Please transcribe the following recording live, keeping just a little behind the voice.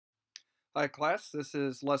Hi class, this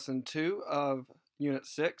is lesson 2 of unit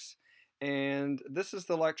 6, and this is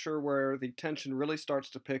the lecture where the tension really starts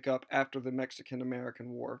to pick up after the Mexican-American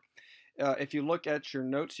War. If you look at your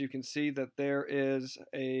notes, you can see that there is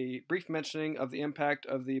a brief mentioning of the impact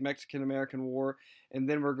of the Mexican-American War, and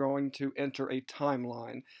then we're going to enter a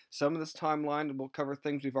timeline. Some of this timeline will cover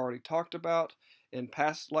things we've already talked about in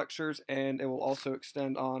past lectures, and it will also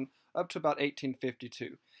extend on up to about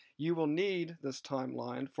 1852. You will need this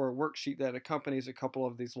timeline for a worksheet that accompanies a couple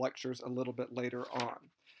of these lectures a little bit later on.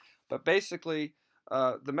 But basically,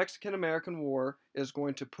 the Mexican-American War is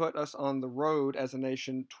going to put us on the road as a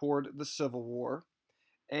nation toward the Civil War.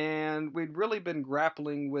 And we'd really been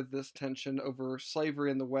grappling with this tension over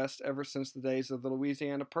slavery in the West ever since the days of the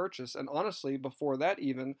Louisiana Purchase, and honestly, before that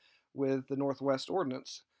even, with the Northwest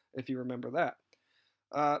Ordinance, if you remember that.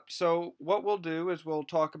 So what we'll do is we'll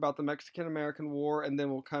talk about the Mexican-American War, and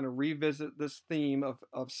then we'll kind of revisit this theme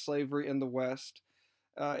of slavery in the West.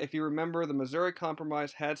 If you remember, the Missouri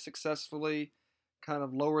Compromise had successfully kind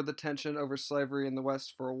of lowered the tension over slavery in the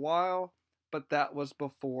West for a while, but that was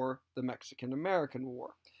before the Mexican-American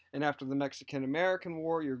War. And after the Mexican-American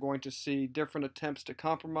War, you're going to see different attempts to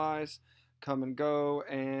compromise come and go,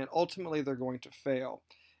 and ultimately they're going to fail.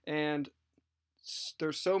 And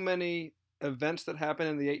there's so many events that happened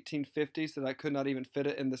in the 1850s that I could not even fit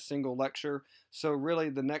it in the single lecture. So really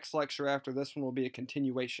the next lecture after this one will be a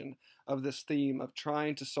continuation of this theme of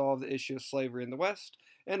trying to solve the issue of slavery in the West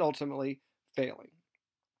and ultimately failing.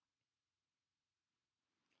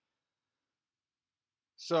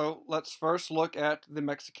 So let's first look at the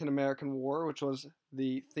Mexican-American War, which was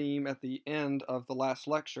the theme at the end of the last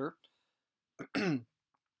lecture.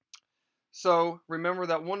 So remember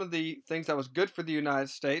that one of the things that was good for the United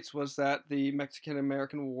States was that the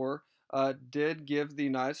Mexican-American War did give the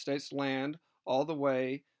United States land all the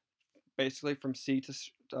way basically from sea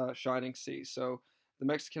to shining sea. So the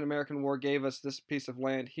Mexican-American War gave us this piece of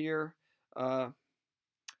land here,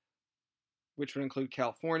 which would include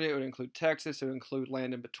California, it would include Texas, it would include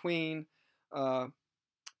land in between. The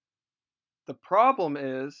problem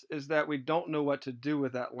is that we don't know what to do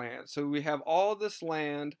with that land. So we have all this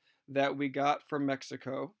land that we got from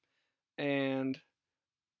Mexico, and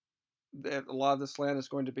that a lot of this land is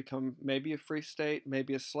going to become maybe a free state,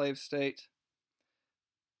 maybe a slave state,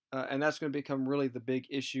 and that's going to become really the big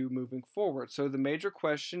issue moving forward. So the major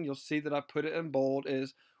question, you'll see that I put it in bold,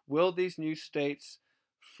 is will these new states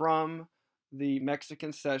from the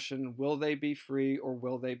Mexican cession, will they be free or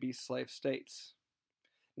will they be slave states?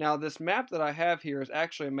 Now, this map that I have here is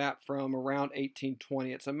actually a map from around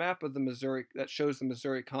 1820. It's a map of the Missouri that shows the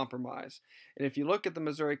Missouri Compromise. And if you look at the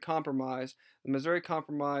Missouri Compromise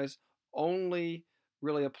only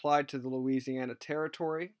really applied to the Louisiana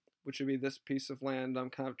Territory, which would be this piece of land I'm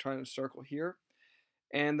kind of trying to circle here.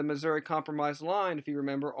 And the Missouri Compromise line, if you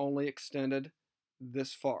remember, only extended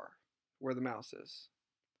this far, where the mouse is.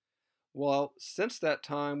 Well, since that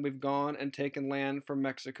time, we've gone and taken land from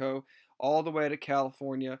Mexico all the way to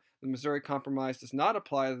California. The Missouri Compromise does not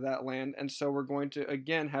apply to that land, and so we're going to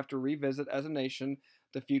again have to revisit as a nation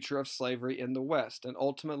the future of slavery in the West. And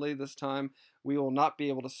ultimately, this time, we will not be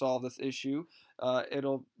able to solve this issue.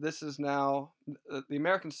 This is now, the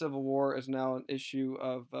American Civil War is now an issue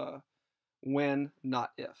of when,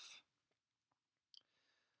 not if.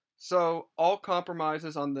 So all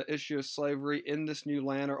compromises on the issue of slavery in this new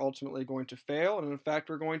land are ultimately going to fail, and in fact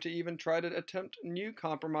we're going to even try to attempt new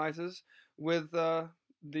compromises with the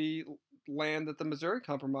land that the Missouri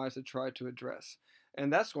Compromise had tried to address.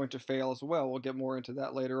 And that's going to fail as well. We'll get more into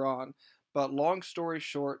that later on. But long story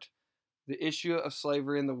short, the issue of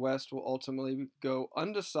slavery in the West will ultimately go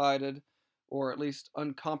undecided, or at least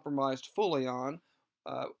uncompromised fully on.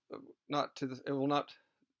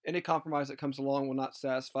 Any compromise that comes along will not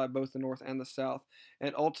satisfy both the North and the South,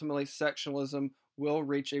 and ultimately sectionalism will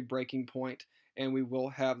reach a breaking point, and we will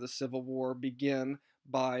have the Civil War begin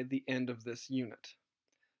by the end of this unit.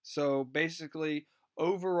 So basically,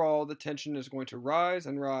 overall, the tension is going to rise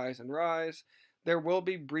and rise and rise. There will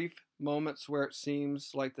be brief moments where it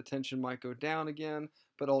seems like the tension might go down again,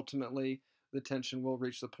 but ultimately the tension will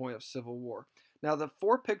reach the point of civil war. Now, the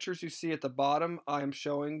 4 pictures you see at the bottom I am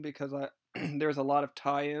showing because there's a lot of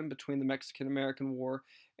tie-in between the Mexican-American War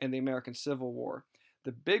and the American Civil War.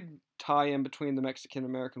 The big tie-in between the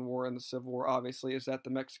Mexican-American War and the Civil War, obviously, is that the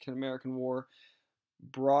Mexican-American War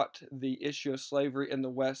brought the issue of slavery in the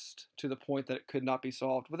West to the point that it could not be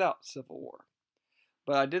solved without civil war.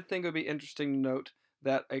 But I did think it would be interesting to note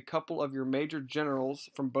that a couple of your major generals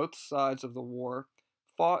from both sides of the war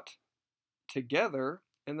fought together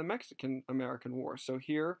in the Mexican-American War. So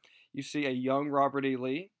here you see a young Robert E.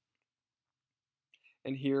 Lee,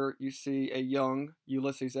 and here you see a young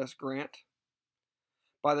Ulysses S. Grant.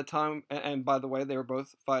 By the time, and by the way, they were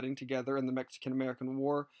both fighting together in the Mexican-American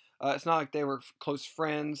War. It's not like they were close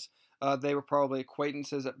friends. They were probably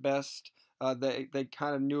acquaintances at best. They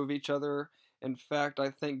kind of knew of each other. In fact,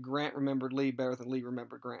 I think Grant remembered Lee better than Lee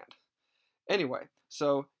remembered Grant. Anyway,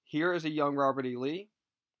 so here is a young Robert E. Lee,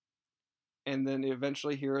 and then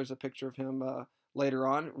eventually here is a picture of him later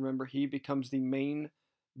on. Remember, he becomes the main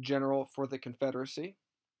general for the Confederacy.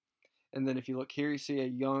 And then if you look here, you see a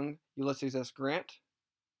young Ulysses S. Grant.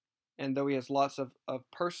 And though he has lots of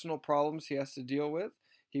personal problems he has to deal with,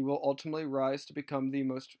 he will ultimately rise to become the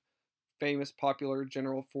most famous, popular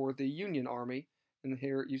general for the Union Army. And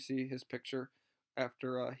here you see his picture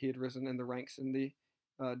after he had risen in the ranks in the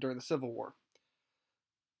during the Civil War.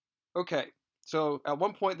 Okay, so at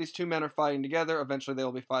one point these two men are fighting together. Eventually they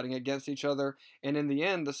will be fighting against each other. And in the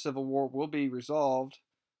end, the Civil War will be resolved,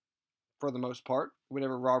 for the most part,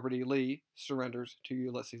 whenever Robert E. Lee surrenders to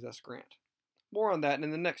Ulysses S. Grant. More on that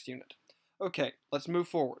in the next unit. Okay, let's move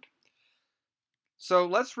forward. So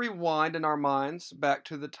let's rewind in our minds back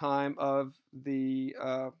to the time of the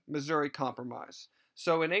Missouri Compromise.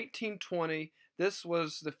 So in 1820, this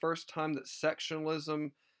was the first time that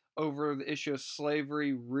sectionalism over the issue of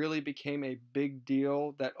slavery really became a big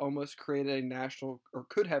deal that almost created a national, or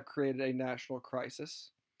could have created a national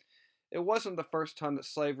crisis. It wasn't the first time that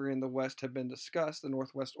slavery in the West had been discussed. The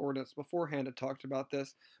Northwest Ordinance beforehand had talked about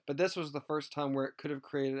this, but this was the first time where it could have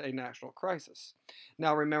created a national crisis.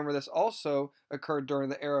 Now remember, this also occurred during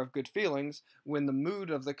the era of good feelings, when the mood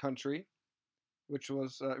of the country, which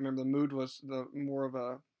was, remember the mood was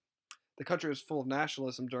the country was full of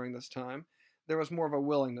nationalism during this time, there was more of a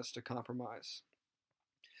willingness to compromise.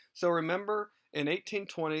 So remember, in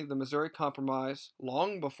 1820, the Missouri Compromise,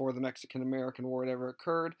 long before the Mexican-American War had ever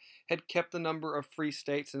occurred, had kept the number of free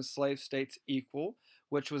states and slave states equal,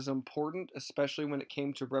 which was important, especially when it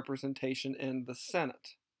came to representation in the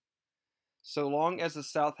Senate. So long as the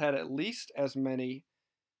South had at least as many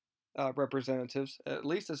representatives, at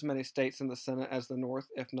least as many states in the Senate as the North,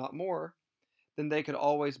 if not more, then they could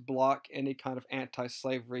always block any kind of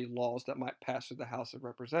anti-slavery laws that might pass through the House of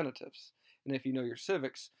Representatives. And if you know your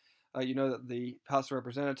civics, you know that the House of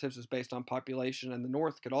Representatives is based on population, and the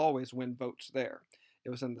North could always win votes there. It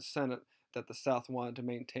was in the Senate that the South wanted to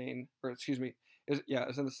maintain, or excuse me, it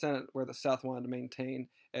was in the Senate where the South wanted to maintain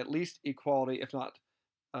at least equality, if not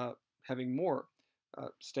having more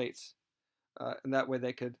states, and that way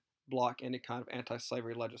they could block any kind of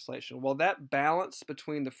anti-slavery legislation. Well, that balance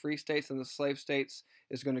between the free states and the slave states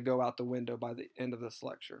is going to go out the window by the end of this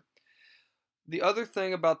lecture. The other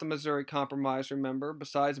thing about the Missouri Compromise, remember,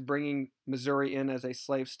 besides bringing Missouri in as a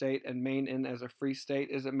slave state and Maine in as a free state,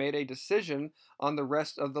 is it made a decision on the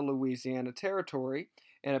rest of the Louisiana Territory,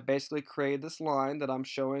 and it basically created this line that I'm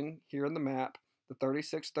showing here in the map, the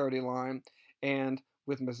 3630 line, and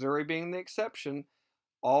with Missouri being the exception,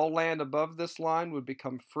 all land above this line would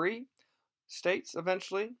become free states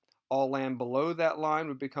eventually. All land below that line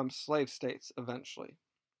would become slave states eventually.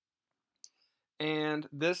 And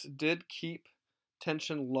this did keep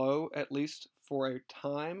tension low, at least for a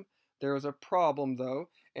time. There was a problem, though,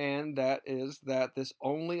 and that is that this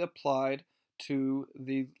only applied to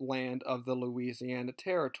the land of the Louisiana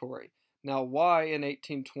Territory. Now, why in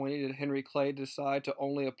 1820 did Henry Clay decide to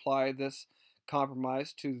only apply this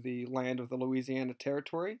compromise to the land of the Louisiana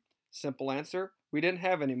Territory? Simple answer, we didn't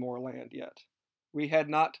have any more land yet. We had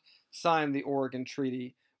not signed the Oregon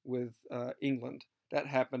Treaty with England. That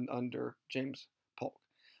happened under James Polk.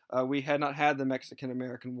 We had not had the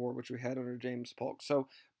Mexican-American War, which we had under James Polk. So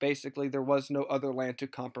basically, there was no other land to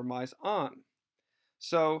compromise on.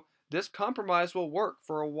 So this compromise will work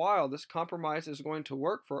for a while. This compromise is going to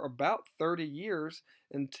work for about 30 years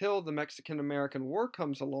until the Mexican-American War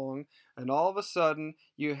comes along, and all of a sudden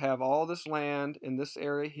you have all this land in this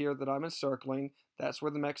area here that I'm encircling. That's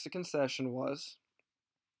where the Mexican Cession was.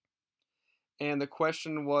 And the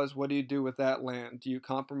question was, what do you do with that land? Do you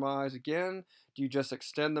compromise again? Do you just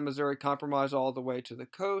extend the Missouri Compromise all the way to the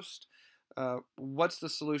coast? What's the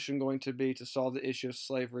solution going to be to solve the issue of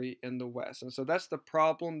slavery in the West? And so that's the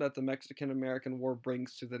problem that the Mexican-American War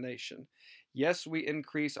brings to the nation. Yes, we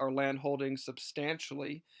increase our land holdings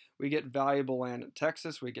substantially. We get valuable land in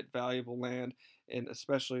Texas. We get valuable land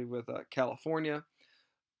especially with California.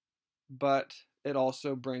 But it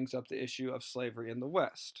also brings up the issue of slavery in the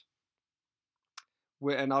West.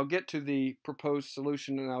 And I'll get to the proposed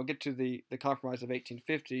solution, and I'll get to the Compromise of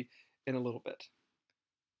 1850 in a little bit.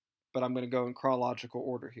 But I'm going to go in chronological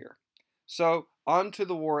order here. So, on to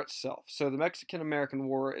the war itself. So, the Mexican-American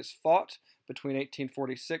War is fought between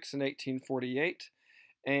 1846 and 1848,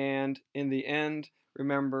 and in the end,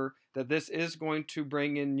 remember that this is going to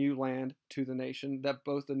bring in new land to the nation that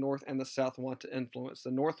both the North and the South want to influence.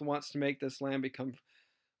 The North wants to make this land become,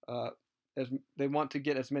 as they want to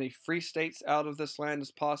get as many free states out of this land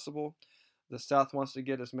as possible. The South wants to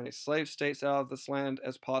get as many slave states out of this land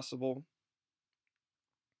as possible.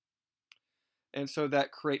 And so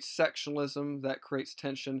that creates sectionalism, that creates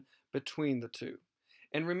tension between the two.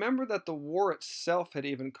 And remember that the war itself had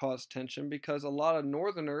even caused tension because a lot of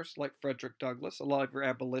Northerners, like Frederick Douglass, a lot of your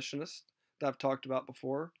abolitionists that I've talked about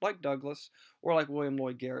before, like Douglass or like William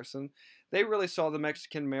Lloyd Garrison, they really saw the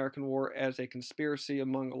Mexican-American War as a conspiracy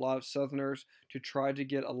among a lot of Southerners to try to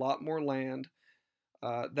get a lot more land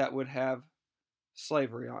that would have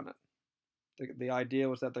slavery on it. The idea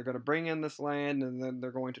was that they're going to bring in this land and then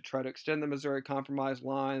they're going to try to extend the Missouri Compromise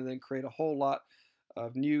line and then create a whole lot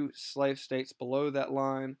of new slave states below that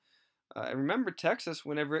line. And remember, Texas,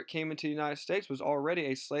 whenever it came into the United States, was already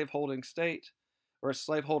a slaveholding state or a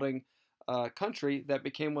slaveholding country that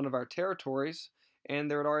became one of our territories.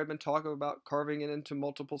 And there had already been talk about carving it into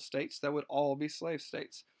multiple states that would all be slave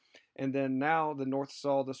states. And then now the North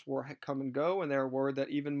saw this war come and go, and they were worried that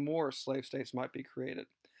even more slave states might be created.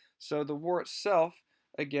 So the war itself,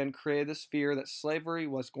 again, created this fear that slavery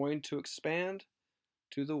was going to expand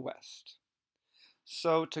to the West.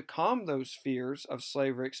 So to calm those fears of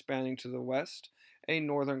slavery expanding to the West, a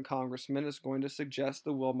Northern congressman is going to suggest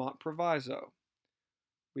the Wilmot Proviso.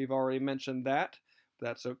 We've already mentioned that, but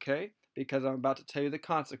that's okay, because I'm about to tell you the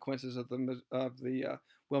consequences of the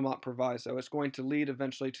Wilmot Proviso. It's going to lead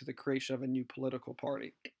eventually to the creation of a new political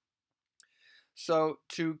party. So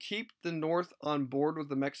to keep the North on board with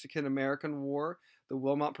the Mexican-American War, the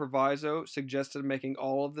Wilmot Proviso suggested making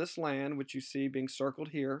all of this land, which you see being circled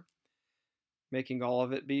here, making all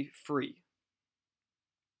of it be free.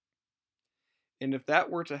 And if that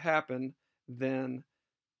were to happen, then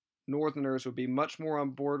Northerners would be much more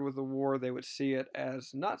on board with the war. They would see it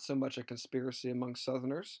as not so much a conspiracy among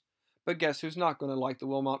Southerners. But guess who's not going to like the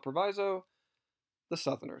Wilmot Proviso? The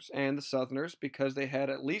Southerners. And the Southerners, because they had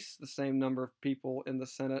at least the same number of people in the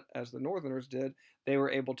Senate as the Northerners did, they were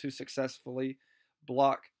able to successfully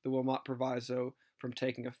block the Wilmot Proviso from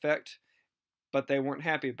taking effect. But they weren't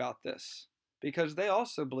happy about this, because they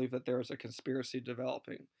also believed that there was a conspiracy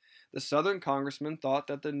developing. The Southern congressmen thought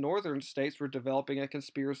that the Northern states were developing a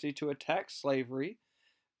conspiracy to attack slavery,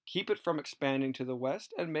 keep it from expanding to the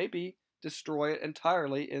West, and maybe destroy it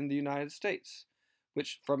entirely in the United States,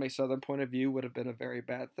 which from a Southern point of view would have been a very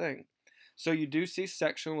bad thing. So you do see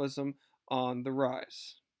sectionalism on the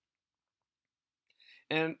rise.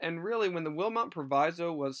 And really, when the Wilmot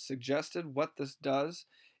Proviso was suggested, what this does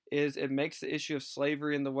is it makes the issue of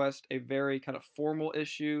slavery in the West a very kind of formal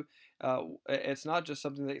issue. It's not just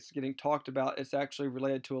something that's getting talked about, it's actually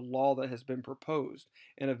related to a law that has been proposed.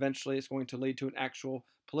 And eventually it's going to lead to an actual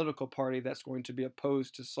political party that's going to be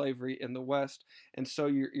opposed to slavery in the West. And so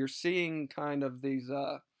you're seeing kind of these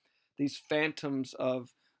phantoms of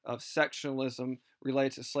sectionalism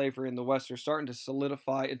related to slavery in the West are starting to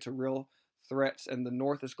solidify into real threats, and the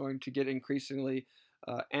North is going to get increasingly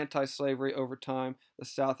anti-slavery over time. The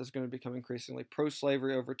South is going to become increasingly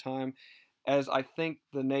pro-slavery over time, as I think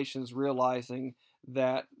the nation's realizing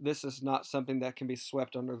that this is not something that can be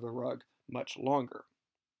swept under the rug much longer.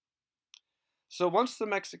 So once the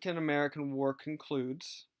Mexican-American War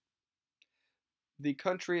concludes, the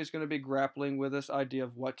country is going to be grappling with this idea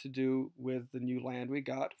of what to do with the new land we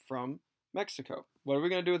got from Mexico. What are we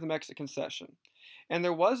going to do with the Mexican cession? And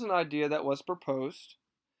there was an idea that was proposed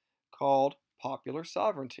called popular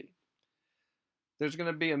sovereignty. There's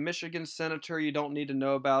going to be a Michigan senator. You don't need to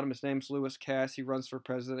know about him. His name's Lewis Cass. He runs for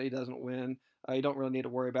president. He doesn't win. You don't really need to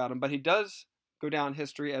worry about him. But he does go down in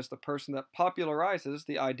history as the person that popularizes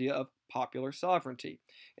the idea of popular sovereignty.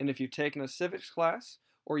 And if you've taken a civics class,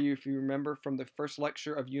 or if you remember from the first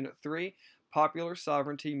lecture of Unit 3, popular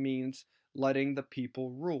sovereignty means letting the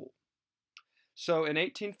people rule. So in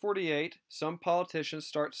 1848, some politicians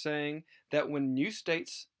start saying that when new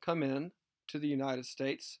states come in to the United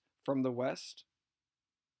States from the West,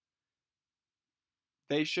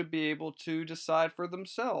 they should be able to decide for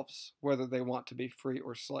themselves whether they want to be free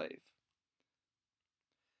or slave.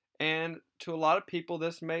 And to a lot of people,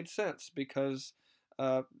 this made sense because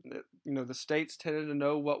the states tended to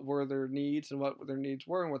know what were their needs and what their needs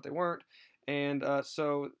were and what they weren't. And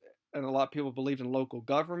and a lot of people believed in local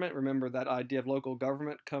government. Remember that idea of local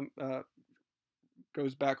government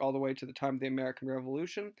goes back all the way to the time of the American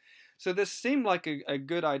Revolution. So this seemed like a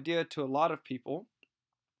good idea to a lot of people,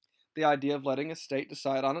 the idea of letting a state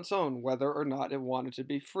decide on its own whether or not it wanted to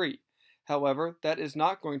be free. However, that is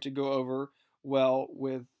not going to go over well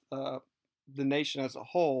with the nation as a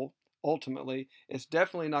whole ultimately, it's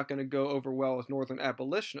definitely not going to go over well with Northern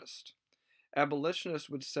abolitionists. Abolitionists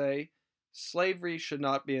would say slavery should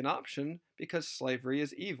not be an option because slavery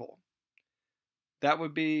is evil. That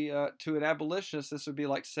would be, to an abolitionist, this would be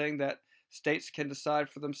like saying that states can decide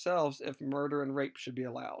for themselves if murder and rape should be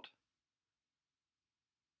allowed,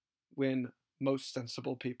 when most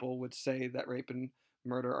sensible people would say that rape and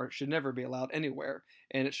murder should never be allowed anywhere,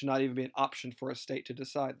 and it should not even be an option for a state to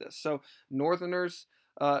decide this. So Northerners,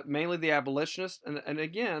 mainly the abolitionists, and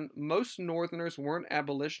again, most Northerners weren't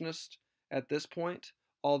abolitionists at this point,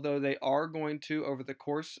 although they are going to, over the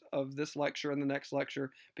course of this lecture and the next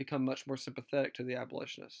lecture, become much more sympathetic to the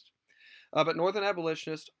abolitionists. But Northern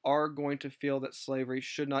abolitionists are going to feel that slavery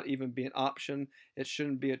should not even be an option. It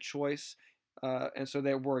shouldn't be a choice. And so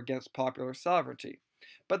they were against popular sovereignty.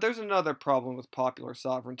 But there's another problem with popular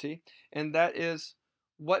sovereignty, and that is,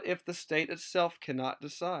 what if the state itself cannot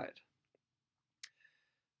decide?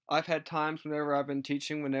 I've had times whenever I've been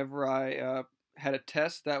teaching, whenever I had a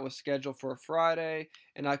test that was scheduled for a Friday,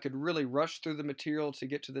 and I could really rush through the material to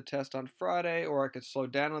get to the test on Friday, or I could slow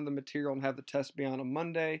down on the material and have the test be on a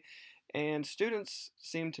Monday. And students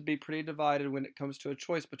seem to be pretty divided when it comes to a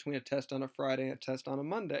choice between a test on a Friday and a test on a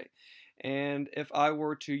Monday. And if I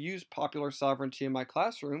were to use popular sovereignty in my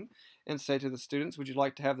classroom and say to the students, would you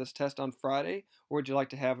like to have this test on Friday, or would you like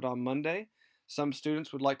to have it on Monday? Some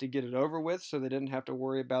students would like to get it over with so they didn't have to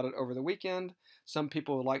worry about it over the weekend. Some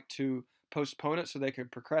people would like to postpone it so they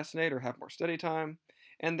could procrastinate or have more study time,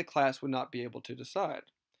 and the class would not be able to decide.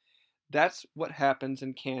 That's what happens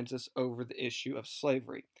in Kansas over the issue of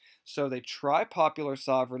slavery. So they try popular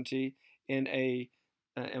sovereignty in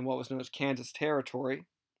what was known as Kansas Territory,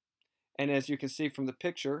 and as you can see from the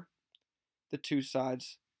picture, the two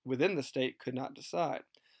sides within the state could not decide.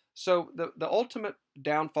 So the ultimate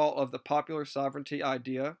downfall of the popular sovereignty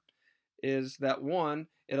idea is that, one,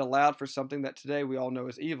 it allowed for something that today we all know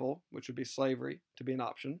is evil, which would be slavery, to be an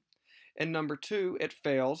option. And number two, it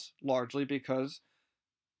fails largely because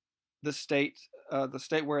the state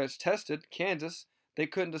where it's tested, Kansas, they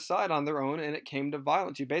couldn't decide on their own, and it came to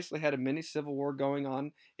violence. You basically had a mini civil war going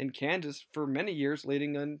on in Kansas for many years,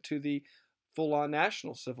 leading into the full-on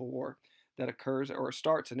national civil war that occurs or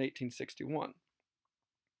starts in 1861.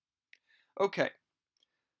 Okay,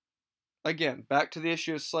 again, back to the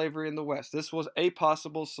issue of slavery in the West. This was a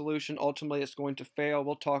possible solution. Ultimately, it's going to fail.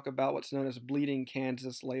 We'll talk about what's known as Bleeding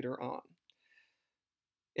Kansas later on.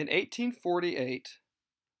 In 1848,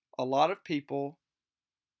 a lot of people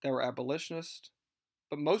that were abolitionists,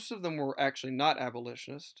 but most of them were actually not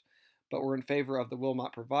abolitionists, but were in favor of the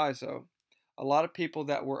Wilmot Proviso. A lot of people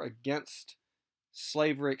that were against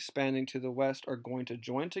slavery expanding to the West are going to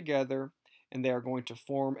join together, and they are going to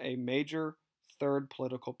form a major third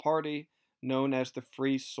political party known as the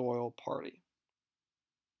Free Soil Party.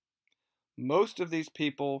 Most of these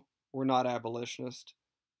people were not abolitionists,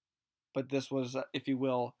 but this was, if you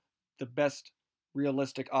will, the best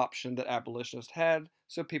realistic option that abolitionists had,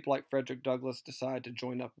 so people like Frederick Douglass decided to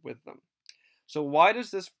join up with them. So why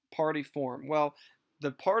does this party form? Well,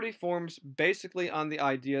 the party forms basically on the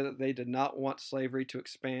idea that they did not want slavery to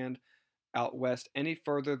expand out west any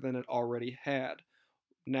further than it already had.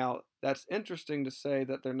 Now, that's interesting to say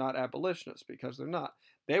that they're not abolitionists, because they're not.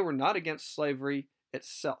 They were not against slavery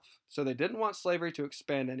itself. So they didn't want slavery to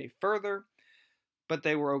expand any further, but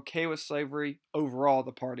they were okay with slavery. Overall,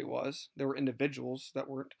 the party was. There were individuals that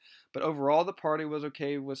weren't, but overall the party was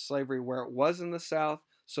okay with slavery where it was in the South,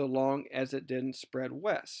 so long as it didn't spread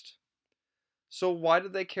west. So why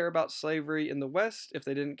did they care about slavery in the West if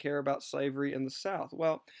they didn't care about slavery in the South?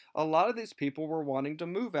 Well, a lot of these people were wanting to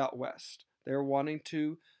move out west. They were wanting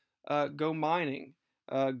to go mining.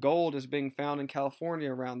 Gold is being found in California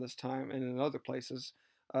around this time, and in other places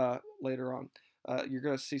later on. You're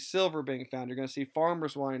going to see silver being found. You're going to see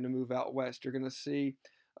farmers wanting to move out west. You're going to see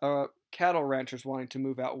cattle ranchers wanting to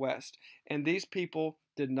move out west. And these people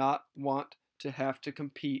did not want to have to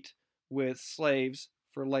compete with slaves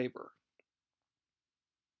for labor.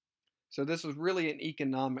 So this was really an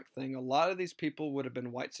economic thing. A lot of these people would have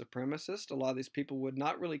been white supremacists. A lot of these people would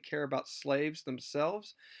not really care about slaves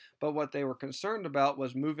themselves, but what they were concerned about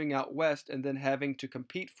was moving out west and then having to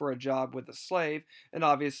compete for a job with a slave. And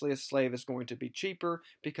obviously a slave is going to be cheaper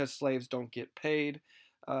because slaves don't get paid.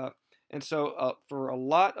 And so for a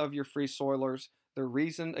lot of your free soilers, the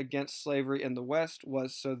reason against slavery in the West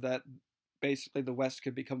was so that basically the West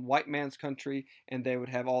could become white man's country and they would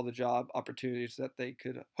have all the job opportunities that they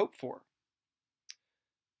could hope for.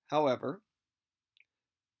 However,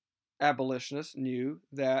 abolitionists knew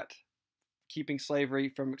that keeping slavery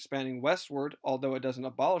from expanding westward, although it doesn't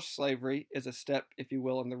abolish slavery, is a step, if you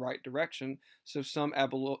will, in the right direction. So some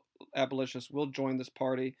abolitionists will join this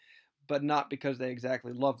party, but not because they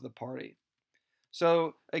exactly love the party.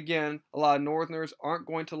 So again, a lot of Northerners aren't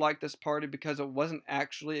going to like this party because it wasn't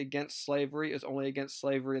actually against slavery. It was only against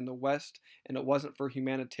slavery in the West, and it wasn't for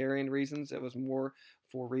humanitarian reasons. It was more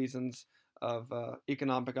for reasons of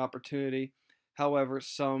economic opportunity. However,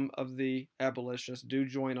 some of the abolitionists do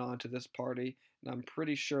join on to this party, and I'm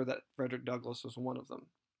pretty sure that Frederick Douglass was one of them,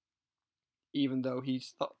 even though he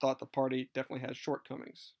thought the party definitely had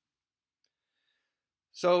shortcomings.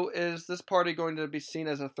 So is this party going to be seen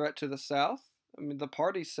as a threat to the South? I mean, the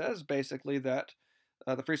party says basically that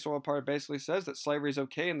the Free Soil Party basically says that slavery is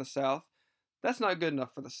okay in the South. That's not good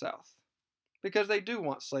enough for the South because they do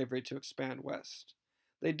want slavery to expand west.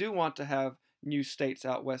 They do want to have new states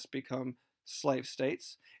out west become slave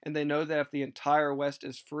states, and they know that if the entire West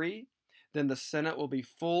is free, then the Senate will be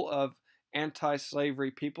full of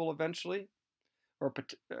anti-slavery people eventually, or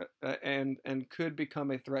and could become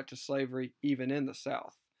a threat to slavery even in the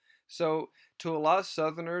South. So, to a lot of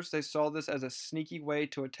Southerners, they saw this as a sneaky way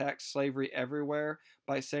to attack slavery everywhere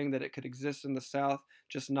by saying that it could exist in the South,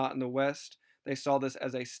 just not in the West. They saw this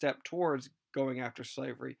as a step towards going after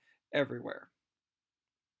slavery everywhere.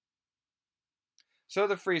 So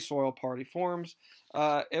the Free Soil Party forms.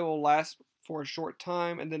 It will last for a short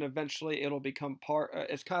time, and then eventually it'll become part.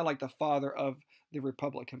 It's kind of like the father of the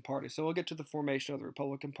Republican Party. So we'll get to the formation of the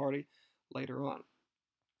Republican Party later on.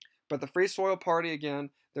 But the Free Soil Party,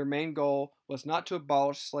 again, their main goal was not to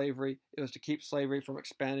abolish slavery, it was to keep slavery from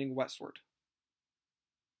expanding westward.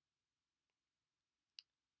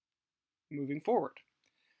 Moving forward.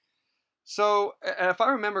 So, if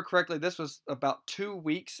I remember correctly, this was about 2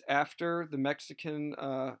 weeks after the Mexican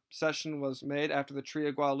cession was made, after the Treaty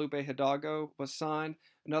of Guadalupe Hidalgo was signed.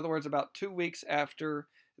 In other words, about 2 weeks after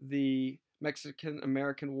the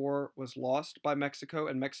Mexican-American War was lost by Mexico,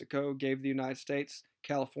 and Mexico gave the United States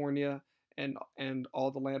California and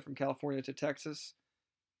all the land from California to Texas.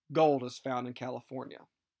 Gold is found in California.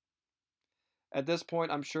 At this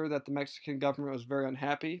point, I'm sure that the Mexican government was very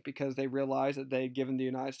unhappy because they realized that they had given the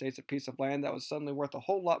United States a piece of land that was suddenly worth a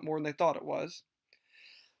whole lot more than they thought it was.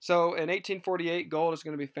 So in 1848, gold is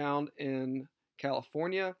going to be found in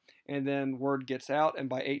California, and then word gets out, and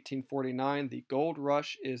by 1849, the gold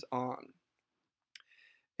rush is on.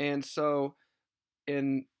 And so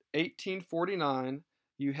in 1849,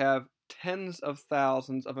 you have tens of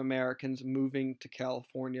thousands of Americans moving to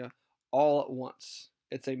California all at once.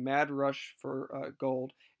 It's a mad rush for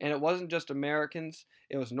gold. And it wasn't just Americans.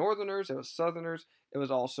 It was Northerners, it was Southerners, it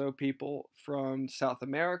was also people from South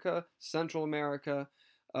America, Central America.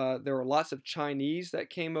 There were lots of Chinese that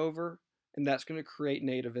came over, and that's going to create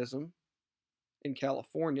nativism in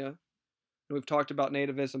California. And we've talked about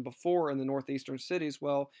nativism before in the northeastern cities.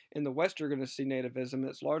 Well, in the West, you're going to see nativism, and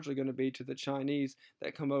it's largely going to be to the Chinese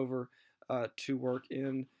that come over to work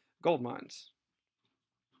in gold mines.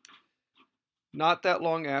 Not that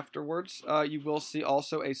long afterwards, you will see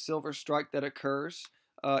also a silver strike that occurs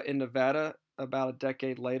in Nevada about a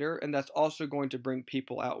decade later, and that's also going to bring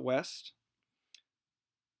people out west.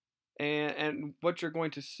 And what you're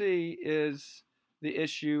going to see is the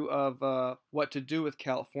issue of what to do with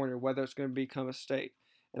California, whether it's going to become a state.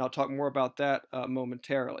 And I'll talk more about that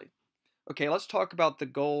momentarily. Okay, let's talk about the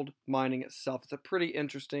gold mining itself. It's a pretty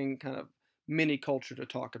interesting kind of mini culture to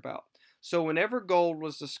talk about. So whenever gold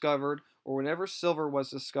was discovered or whenever silver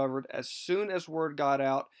was discovered, as soon as word got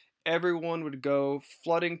out, everyone would go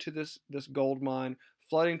flooding to this gold mine,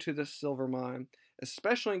 flooding to this silver mine,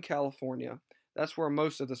 especially in California. That's where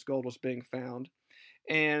most of this gold was being found.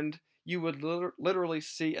 And you would literally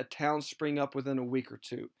see a town spring up within a week or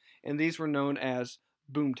two. And these were known as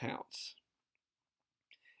boom towns.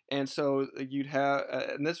 And so you'd have,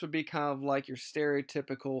 and this would be kind of like your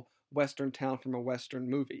stereotypical Western town from a Western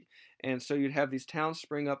movie. And so you'd have these towns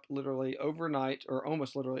spring up literally overnight, or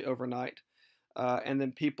almost literally overnight. And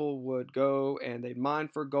then people would go and they'd mine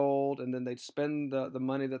for gold, and then they'd spend the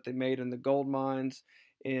money that they made in the gold mines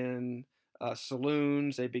in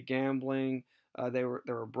saloons. They'd be gambling. There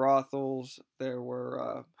were brothels. There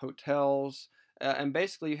were hotels. And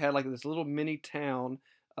basically you had like this little mini town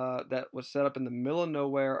that was set up in the middle of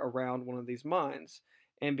nowhere around one of these mines.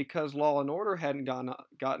 And because law and order hadn't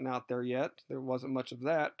gotten out there yet, there wasn't much of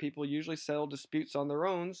that. People usually settled disputes on their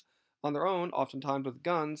own, oftentimes with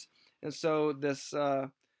guns. And so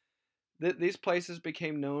these places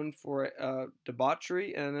became known for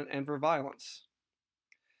debauchery and for violence.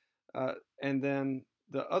 And then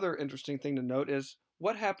the other interesting thing to note is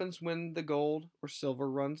what happens when the gold or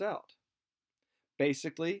silver runs out.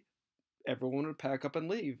 Basically, everyone would pack up and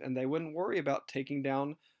leave, and they wouldn't worry about taking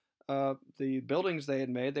down the buildings they had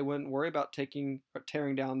made. They wouldn't worry about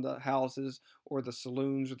tearing down the houses or the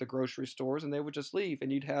saloons or the grocery stores, and they would just leave. And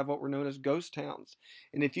you'd have what were known as ghost towns.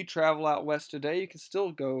 And if you travel out west today, you can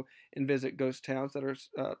still go and visit ghost towns that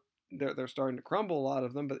are they're starting to crumble, a lot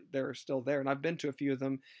of them, but they're still there. And I've been to a few of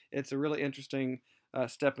them. It's a really interesting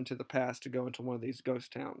step into the past to go into one of these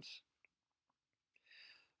ghost towns.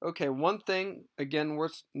 Okay, one thing, again,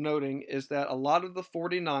 worth noting is that a lot of the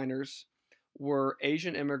 49ers were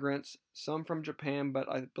Asian immigrants, some from Japan, but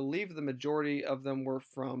I believe the majority of them were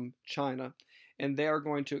from China. And they are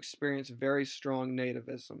going to experience very strong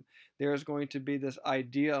nativism. There is going to be this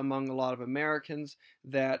idea among a lot of Americans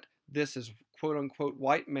that this is quote unquote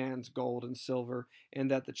white man's gold and silver,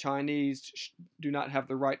 and that the Chinese do not have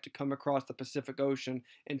the right to come across the Pacific Ocean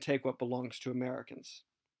and take what belongs to Americans.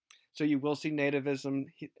 So you will see nativism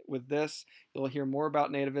with this. You'll hear more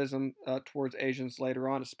about nativism towards Asians later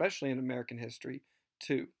on, especially in American history,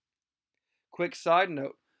 too. Quick side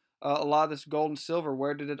note, a lot of this gold and silver,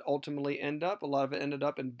 where did it ultimately end up? A lot of it ended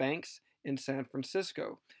up in banks in San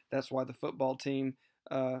Francisco. That's why the football team,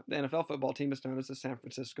 the NFL football team, is known as the San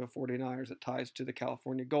Francisco 49ers. It ties to the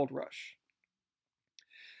California Gold Rush.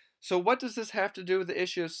 So what does this have to do with the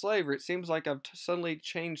issue of slavery? It seems like I've suddenly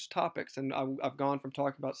changed topics, and I've gone from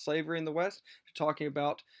talking about slavery in the West to talking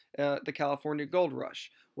about the California Gold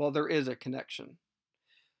Rush. Well, there is a connection.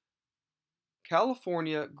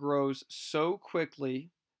 California grows so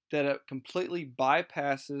quickly that it completely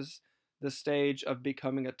bypasses the stage of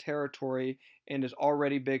becoming a territory and is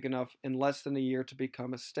already big enough in less than a year to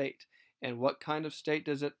become a state. And what kind of state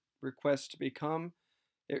does it request to become?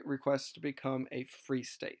 It requests to become a free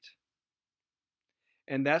state.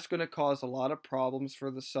 And that's going to cause a lot of problems for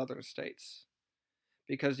the southern states,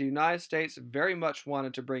 because the United States very much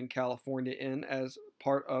wanted to bring California in as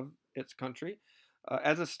part of its country.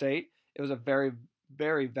 As a state, it was a very,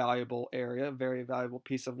 very valuable area, a very valuable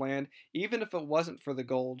piece of land. Even if it wasn't for the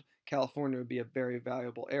gold, California would be a very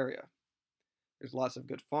valuable area. There's lots of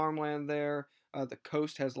good farmland there. The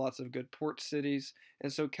coast has lots of good port cities.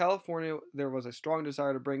 And so California, there was a strong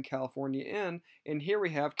desire to bring California in. And here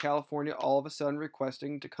we have California all of a sudden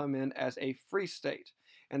requesting to come in as a free state.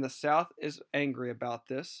 And the South is angry about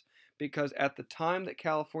this because at the time that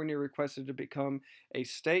California requested to become a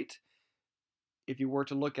state, if you were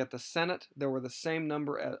to look at the Senate, there were the same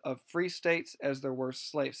number of free states as there were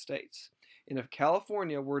slave states. And if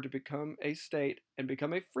California were to become a state and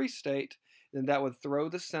become a free state, then that would throw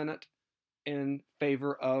the Senate in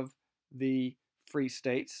favor of the free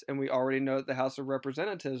states. And we already know that the House of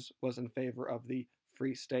Representatives was in favor of the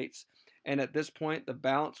free states. And at this point, the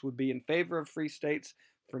balance would be in favor of free states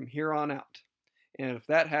from here on out. And if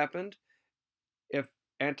that happened, if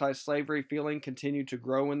anti-slavery feeling continued to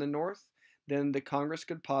grow in the North, then the Congress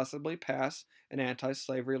could possibly pass an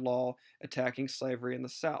anti-slavery law attacking slavery in the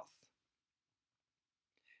South.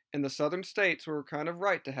 And the southern states were kind of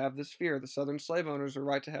right to have this fear. The southern slave owners are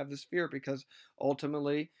right to have this fear because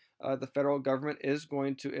ultimately the federal government is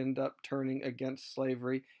going to end up turning against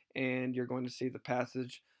slavery, and you're going to see the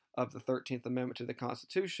passage of the 13th Amendment to the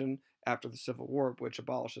Constitution after the Civil War, which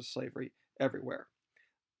abolishes slavery everywhere.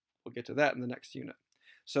 We'll get to that in the next unit.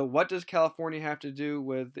 So what does California have to do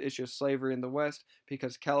with the issue of slavery in the West?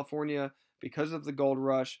 Because California, because of the gold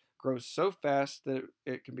rush, grows so fast that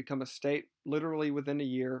it can become a state literally within a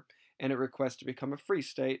year, and it requests to become a free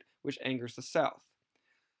state, which angers the South.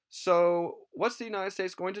 So what's the United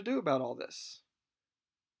States going to do about all this?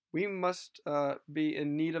 We must be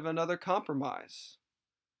in need of another compromise.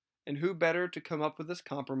 And who better to come up with this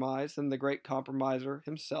compromise than the great compromiser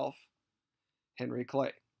himself, Henry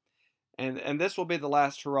Clay. And this will be the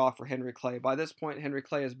last hurrah for Henry Clay. By this point, Henry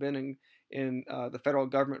Clay has been in the federal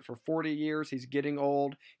government for 40 years. He's getting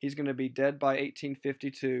old. He's going to be dead by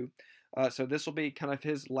 1852. So this will be kind of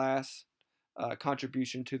his last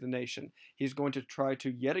contribution to the nation. He's going to try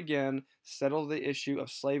to yet again settle the issue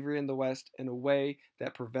of slavery in the West in a way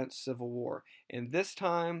that prevents civil war. And this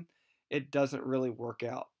time, it doesn't really work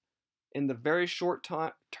out. In the very short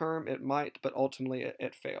term, it might, but ultimately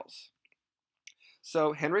it fails.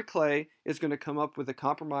 So Henry Clay is going to come up with a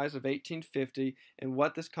compromise of 1850, and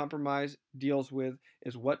what this compromise deals with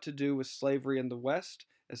is what to do with slavery in the West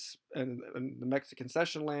and the Mexican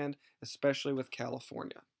cession land, especially with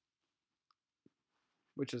California,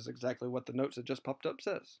 which is exactly what the notes that just popped up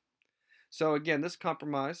says. So again, this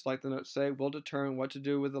compromise, like the notes say, will determine what to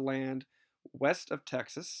do with the land west of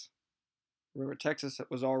Texas. Remember, Texas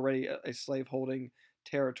was already a slaveholding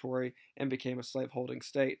territory and became a slaveholding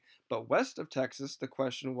state. But west of Texas, the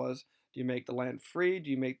question was, do you make the land free? Do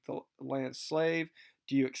you make the land slave?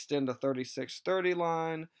 Do you extend the 3630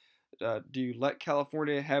 line? Do you let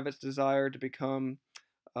California have its desire to become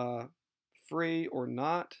free or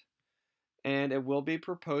not? And it will be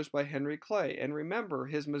proposed by Henry Clay. And remember,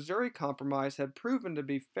 his Missouri Compromise had proven to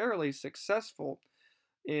be fairly successful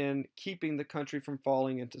in keeping the country from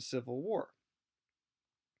falling into civil war.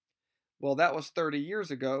 Well, that was 30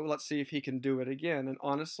 years ago. Let's see if he can do it again. And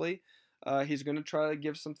honestly, he's going to try to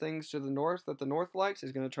give some things to the North that the North likes.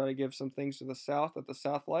 He's going to try to give some things to the South that the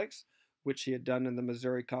South likes, which he had done in the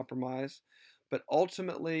Missouri Compromise. But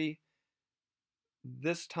ultimately,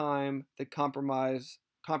 this time, the compromise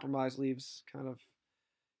leaves kind of,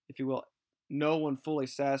 if you will, no one fully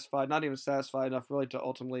satisfied, not even satisfied enough really to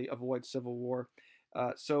ultimately avoid civil war.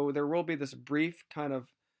 So there will be this brief kind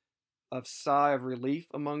of sigh of relief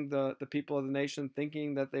among the people of the nation,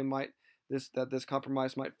 thinking that this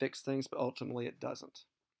compromise might fix things, but ultimately it doesn't.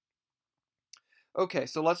 Okay,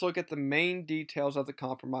 so let's look at the main details of the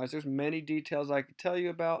compromise. There's many details I could tell you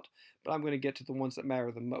about, but I'm going to get to the ones that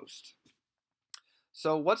matter the most.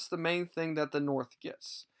 So what's the main thing that the North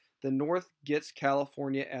gets? The North gets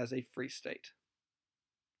California as a free state.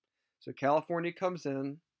 So California comes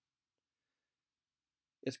in,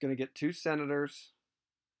 it's going to get 2 senators,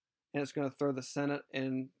 and it's going to throw the Senate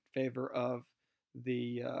in favor of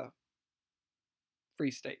the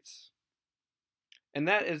free states. And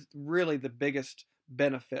that is really the biggest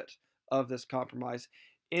benefit of this compromise.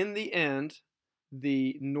 In the end,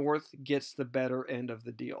 the North gets the better end of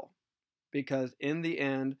the deal. Because in the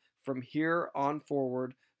end, from here on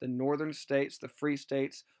forward, the northern states, the free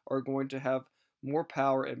states, are going to have more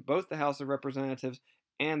power in both the House of Representatives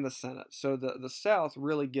and the Senate. So the South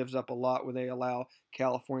really gives up a lot when they allow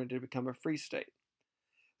California to become a free state.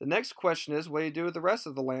 The next question is, what do you do with the rest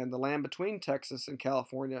of the land between Texas and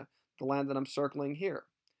California, the land that I'm circling here?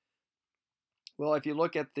 Well, if you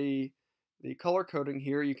look at the color coding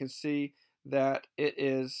here, you can see that it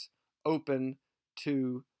is open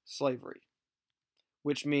to slavery,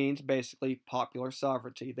 which means basically popular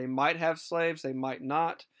sovereignty. They might have slaves, they might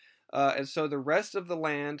not. And so the rest of the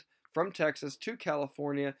land from Texas to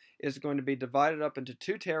California is going to be divided up into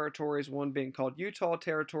 2 territories, one being called Utah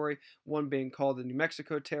Territory, one being called the New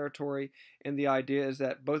Mexico Territory. And the idea is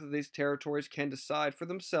that both of these territories can decide for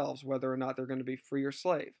themselves whether or not they're going to be free or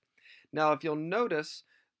slave. Now, if you'll notice,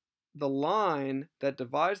 the line that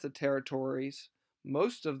divides the territories,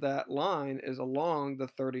 most of that line is along the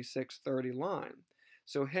 3630 line.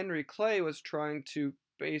 So Henry Clay was trying to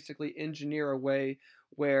basically engineer a way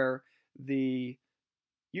where the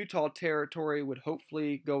Utah Territory would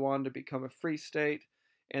hopefully go on to become a free state,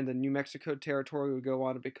 and the New Mexico Territory would go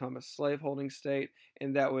on to become a slaveholding state,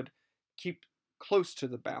 and that would keep close to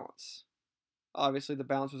the balance. Obviously, the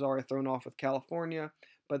balance was already thrown off with California,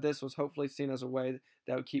 but this was hopefully seen as a way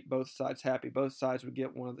that would keep both sides happy. Both sides would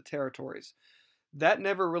get one of the territories. That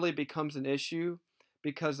never really becomes an issue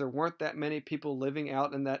because there weren't that many people living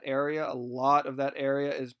out in that area. A lot of that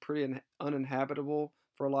area is pretty uninhabitable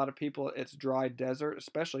for a lot of people. It's dry desert,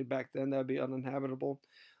 especially back then, that would be uninhabitable.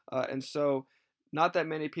 And so not that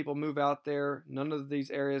many people move out there. None of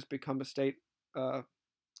these areas become a state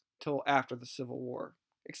till after the Civil War,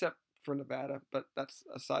 except for Nevada, but that's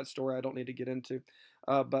a side story I don't need to get into.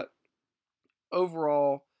 But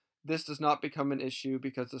overall, this does not become an issue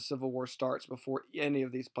because the Civil War starts before any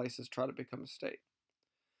of these places try to become a state.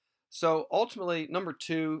 So ultimately, number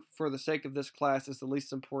 2, for the sake of this class, is the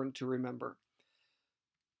least important to remember.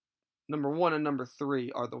 Number 1 and number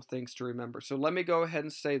 3 are the things to remember. So let me go ahead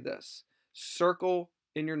and say this. Circle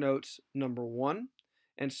in your notes number 1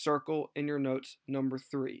 and circle in your notes number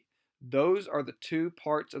 3. Those are the 2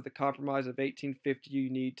 parts of the Compromise of 1850 you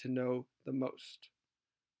need to know the most,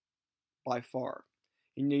 by far.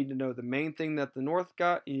 You need to know the main thing that the North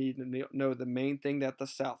got. You need to know the main thing that the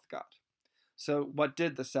South got. So what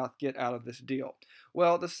did the South get out of this deal?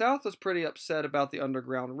 Well, the South was pretty upset about the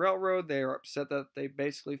Underground Railroad. They are upset that they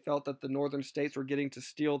basically felt that the northern states were getting to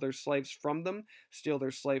steal their slaves from them, steal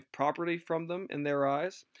their slave property from them in their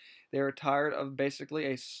eyes. They are tired of basically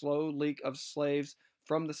a slow leak of slaves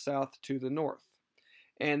from the South to the North.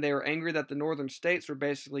 And they were angry that the northern states were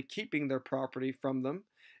basically keeping their property from them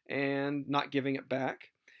and not giving it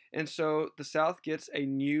back. And so the South gets a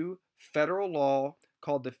new federal law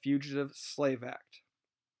called the Fugitive Slave Act.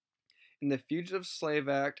 And the Fugitive Slave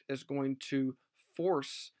Act is going to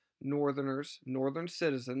force northern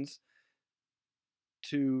citizens,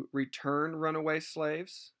 to return runaway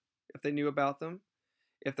slaves if they knew about them.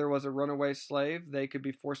 If there was a runaway slave, they could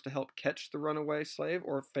be forced to help catch the runaway slave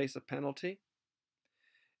or face a penalty.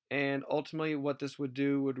 And ultimately what this would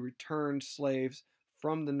do would return slaves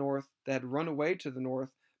from the North that had run away to the North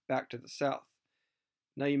back to the South.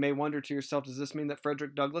 Now, you may wonder to yourself, does this mean that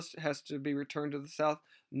Frederick Douglass has to be returned to the South?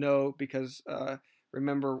 No, because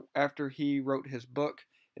remember, after he wrote his book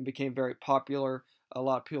and became very popular, a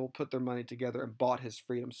lot of people put their money together and bought his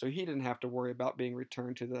freedom. So he didn't have to worry about being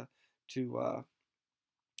returned to the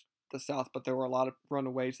South, but there were a lot of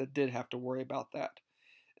runaways that did have to worry about that.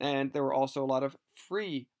 And there were also a lot of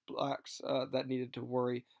free blacks that needed to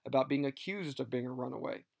worry about being accused of being a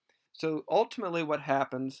runaway. So ultimately, what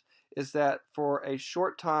happens is that for a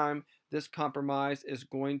short time, this compromise is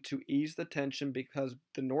going to ease the tension because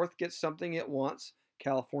the North gets something it wants,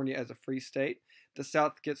 California as a free state. The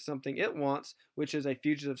South gets something it wants, which is a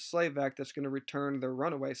Fugitive Slave Act that's going to return their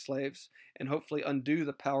runaway slaves and hopefully undo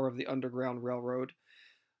the power of the Underground Railroad.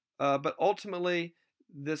 But ultimately,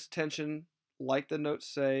 this tension, like the notes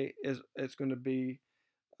say, is going to be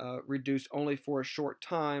reduced only for a short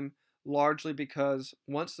time, largely because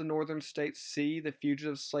once the northern states see the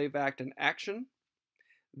Fugitive Slave Act in action,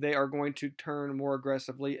 they are going to turn more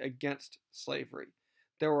aggressively against slavery.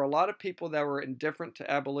 There were a lot of people that were indifferent to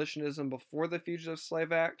abolitionism before the Fugitive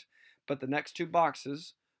Slave Act, but the next two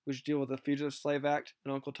boxes, which deal with the Fugitive Slave Act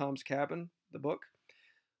and Uncle Tom's Cabin, the book,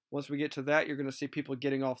 once we get to that, you're going to see people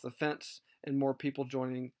getting off the fence and more people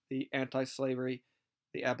joining the anti-slavery,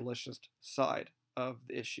 the abolitionist side of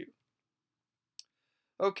the issue.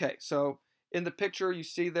 Okay, so in the picture you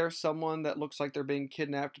see there's someone that looks like they're being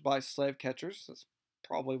kidnapped by slave catchers. That's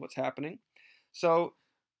probably what's happening. So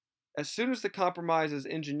as soon as the compromise is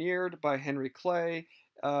engineered by Henry Clay,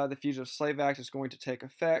 the Fugitive Slave Act is going to take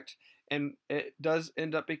effect, and it does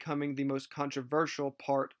end up becoming the most controversial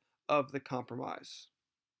part of the compromise.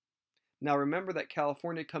 Now remember that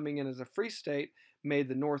California coming in as a free state made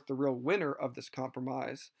the North the real winner of this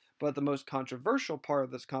compromise, but the most controversial part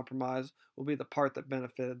of this compromise will be the part that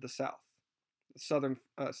benefited the South, the southern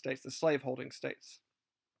states, the slaveholding states.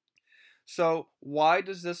 So why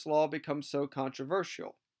does this law become so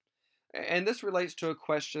controversial? And this relates to a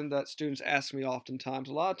question that students ask me oftentimes.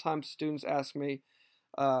 A lot of times students ask me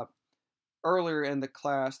earlier in the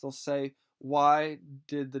class, they'll say, why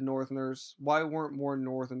weren't more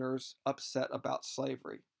Northerners upset about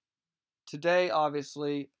slavery? Today,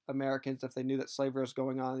 obviously, Americans, if they knew that slavery was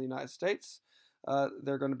going on in the United States,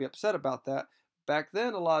 they're going to be upset about that. Back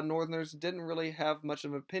then, a lot of Northerners didn't really have much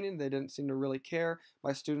of an opinion. They didn't seem to really care.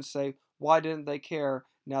 My students say, why didn't they care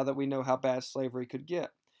now that we know how bad slavery could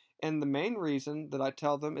get? And the main reason that I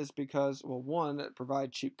tell them is because, well, one, it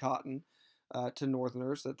provided cheap cotton to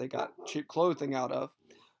Northerners that they got cheap clothing out of.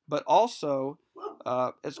 But also,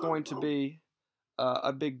 it's going to be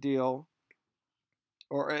a big deal,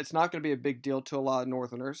 or it's not going to be a big deal to a lot of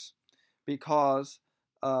Northerners because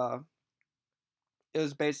it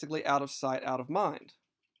was basically out of sight, out of mind.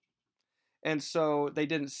 And so they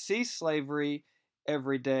didn't see slavery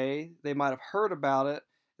every day. They might have heard about it.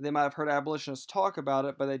 They might have heard abolitionists talk about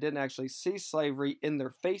it, but they didn't actually see slavery in their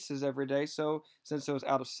faces every day. So since it was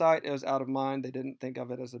out of sight, it was out of mind, they didn't think of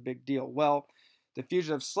it as a big deal. Well, the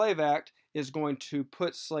Fugitive Slave Act is going to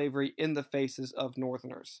put slavery in the faces of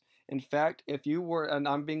Northerners. In fact, if you were, and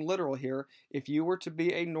I'm being literal here, if you were to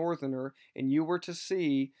be a Northerner and you were to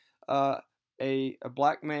see a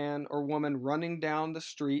black man or woman running down the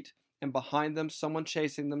street and behind them someone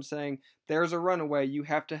chasing them saying, there's a runaway, you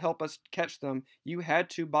have to help us catch them, you had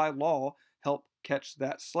to, by law, help catch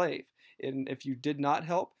that slave. And if you did not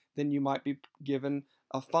help, then you might be given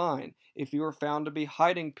a fine. If you were found to be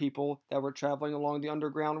hiding people that were traveling along the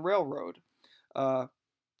Underground Railroad,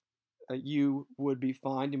 you would be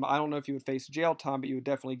fined. I don't know if you would face jail time, but you would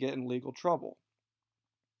definitely get in legal trouble.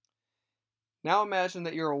 Now imagine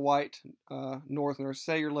that you're a white Northerner,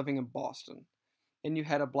 say you're living in Boston, and you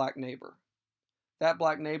had a black neighbor. That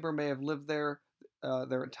black neighbor may have lived there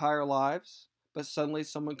their entire lives, but suddenly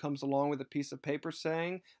someone comes along with a piece of paper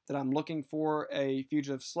saying that I'm looking for a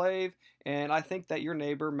fugitive slave, and I think that your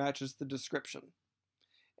neighbor matches the description.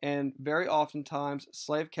 And very oftentimes,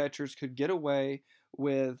 slave catchers could get away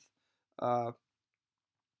with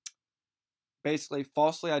basically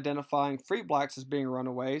falsely identifying free blacks as being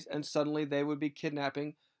runaways, and suddenly they would be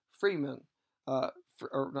kidnapping freemen or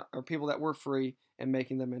people that were free and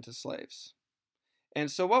making them into slaves. And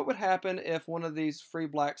so what would happen if one of these free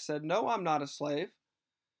blacks said, no, I'm not a slave?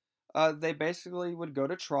 They basically would go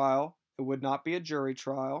to trial. It would not be a jury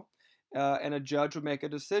trial. And a judge would make a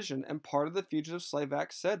decision. And part of the Fugitive Slave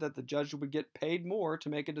Act said that the judge would get paid more to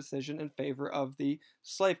make a decision in favor of the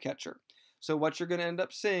slave catcher. So what you're going to end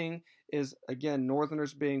up seeing is, again,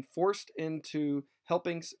 Northerners being forced into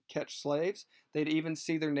helping catch slaves. They'd even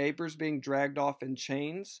see their neighbors being dragged off in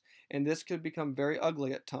chains, and this could become very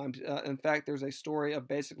ugly at times. In fact, there's a story of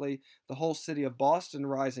basically the whole city of Boston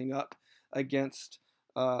rising up against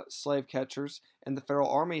slave catchers, and the federal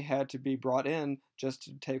army had to be brought in just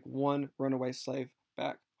to take one runaway slave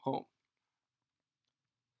back home.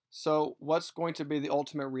 So, what's going to be the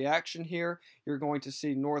ultimate reaction here? You're going to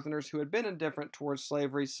see Northerners who had been indifferent towards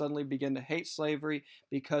slavery suddenly begin to hate slavery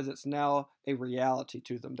because it's now a reality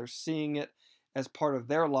to them. They're seeing it as part of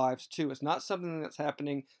their lives too. It's not something that's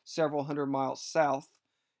happening several hundred miles south.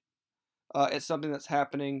 It's something that's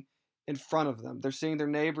happening in front of them. They're seeing their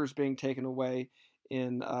neighbors being taken away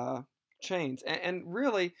in chains. And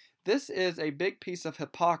really, this is a big piece of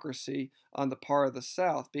hypocrisy on the part of the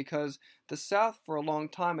South, because the South for a long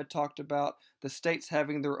time had talked about the states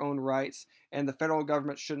having their own rights and the federal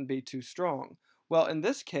government shouldn't be too strong. Well, in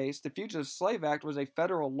this case, the Fugitive Slave Act was a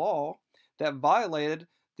federal law that violated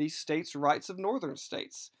the states' rights of northern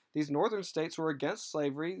states. These northern states were against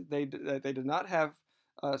slavery. They did not have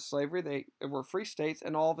slavery. They were free states,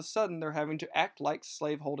 and all of a sudden they're having to act like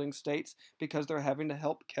slave-holding states because they're having to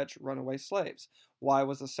help catch runaway slaves. Why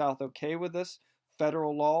was the South okay with this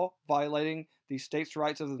federal law violating the states'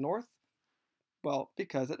 rights of the North? Well,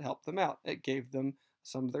 because it helped them out. It gave them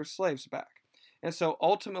some of their slaves back. And so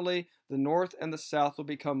ultimately, the North and the South will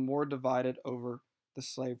become more divided over the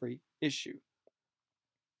slavery issue.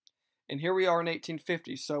 And here we are in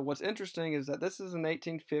 1850. So what's interesting is that this is in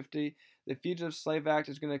 1850. The Fugitive Slave Act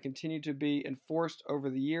is going to continue to be enforced over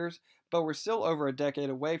the years, but we're still over a decade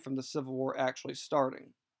away from the Civil War actually starting.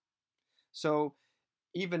 So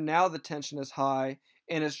even now the tension is high,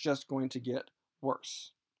 and it's just going to get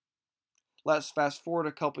worse. Let's fast forward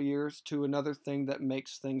a couple years to another thing that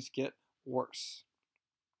makes things get worse.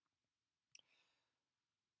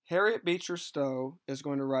 Harriet Beecher Stowe is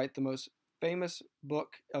going to write the most famous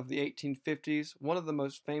book of the 1850s, one of the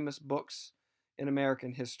most famous books in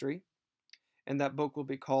American history, and that book will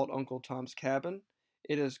be called Uncle Tom's Cabin.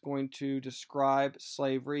 It is going to describe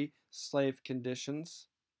slavery, slave conditions.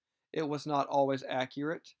 It was not always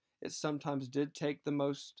accurate. It sometimes did take the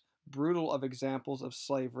most brutal of examples of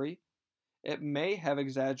slavery. It may have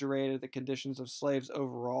exaggerated the conditions of slaves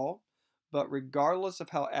overall, but regardless of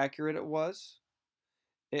how accurate it was,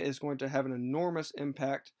 it is going to have an enormous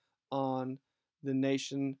impact on the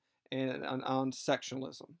nation and on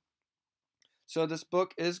sectionalism. So this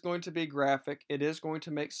book is going to be graphic. It is going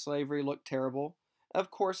to make slavery look terrible. Of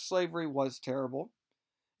course, slavery was terrible.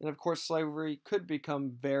 And of course, slavery could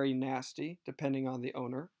become very nasty depending on the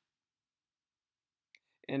owner.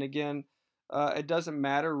 And again, it doesn't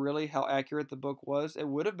matter really how accurate the book was. It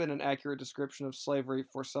would have been an accurate description of slavery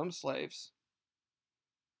for some slaves.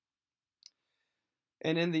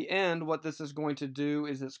 And in the end, what this is going to do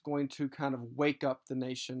is it's going to kind of wake up the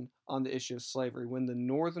nation on the issue of slavery. When the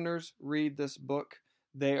Northerners read this book,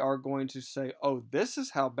 they are going to say, oh, this is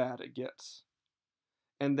how bad it gets.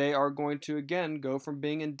 And they are going to, again, go from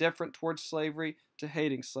being indifferent towards slavery to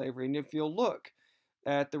hating slavery. And if you'll look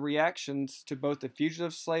at the reactions to both the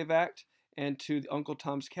Fugitive Slave Act and to the Uncle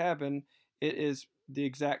Tom's Cabin, it is the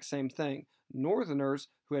exact same thing. Northerners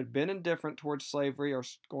who had been indifferent towards slavery are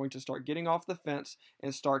going to start getting off the fence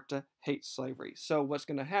and start to hate slavery. So what's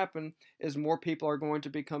going to happen is more people are going to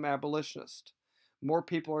become abolitionists. More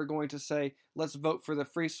people are going to say, let's vote for the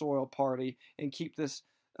Free Soil Party and keep this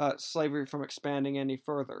slavery from expanding any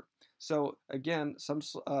further. So again, some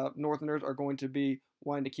Northerners are going to be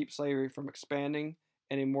wanting to keep slavery from expanding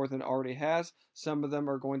any more than it already has. Some of them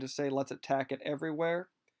are going to say, let's attack it everywhere.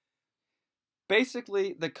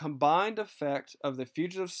 Basically, the combined effect of the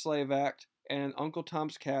Fugitive Slave Act and Uncle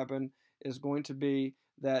Tom's Cabin is going to be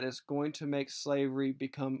that it's going to make slavery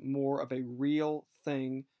become more of a real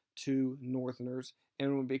thing to Northerners.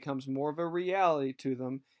 And when it becomes more of a reality to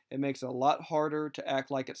them, it makes it a lot harder to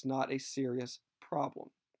act like it's not a serious problem.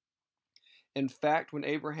 In fact, when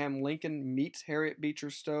Abraham Lincoln meets Harriet Beecher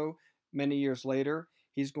Stowe many years later,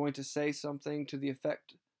 he's going to say something to the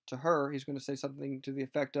effect to her, he's going to say something to the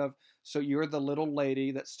effect of, so you're the little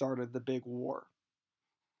lady that started the big war.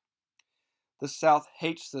 The South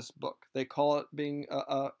hates this book. They call it being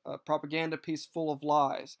a propaganda piece full of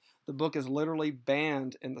lies. The book is literally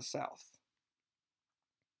banned in the South.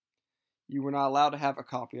 You were not allowed to have a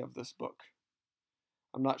copy of this book.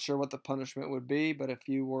 I'm not sure what the punishment would be, but if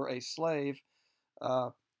you were a slave,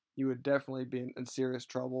 you would definitely be in serious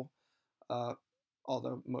trouble.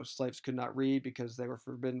 Although most slaves could not read because they were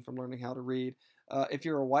forbidden from learning how to read. If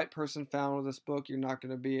you're a white person found with this book, you're not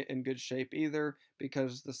going to be in good shape either,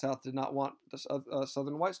 because the South did not want the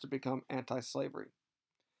Southern whites to become anti-slavery.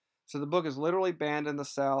 So the book is literally banned in the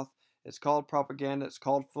South. It's called propaganda. It's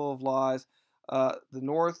called full of lies. The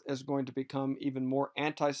North is going to become even more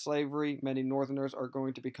anti-slavery. Many Northerners are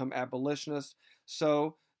going to become abolitionists.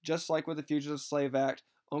 So just like with the Fugitive Slave Act,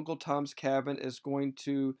 Uncle Tom's Cabin is going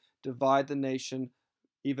to divide the nation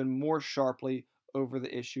even more sharply over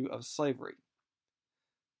the issue of slavery.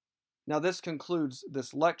 Now, this concludes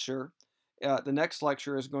this lecture. The next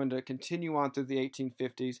lecture is going to continue on through the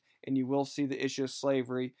 1850s, and you will see the issue of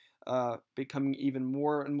slavery becoming even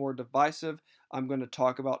more and more divisive. I'm going to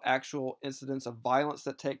talk about actual incidents of violence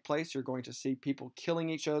that take place. You're going to see people killing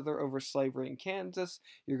each other over slavery in Kansas.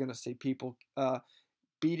 You're going to see people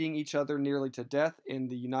beating each other nearly to death in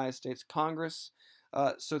the United States Congress.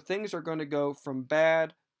 So things are going to go from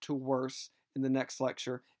bad to worse in the next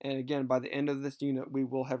lecture. And again, by the end of this unit, we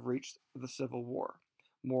will have reached the Civil War.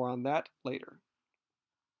 More on that later.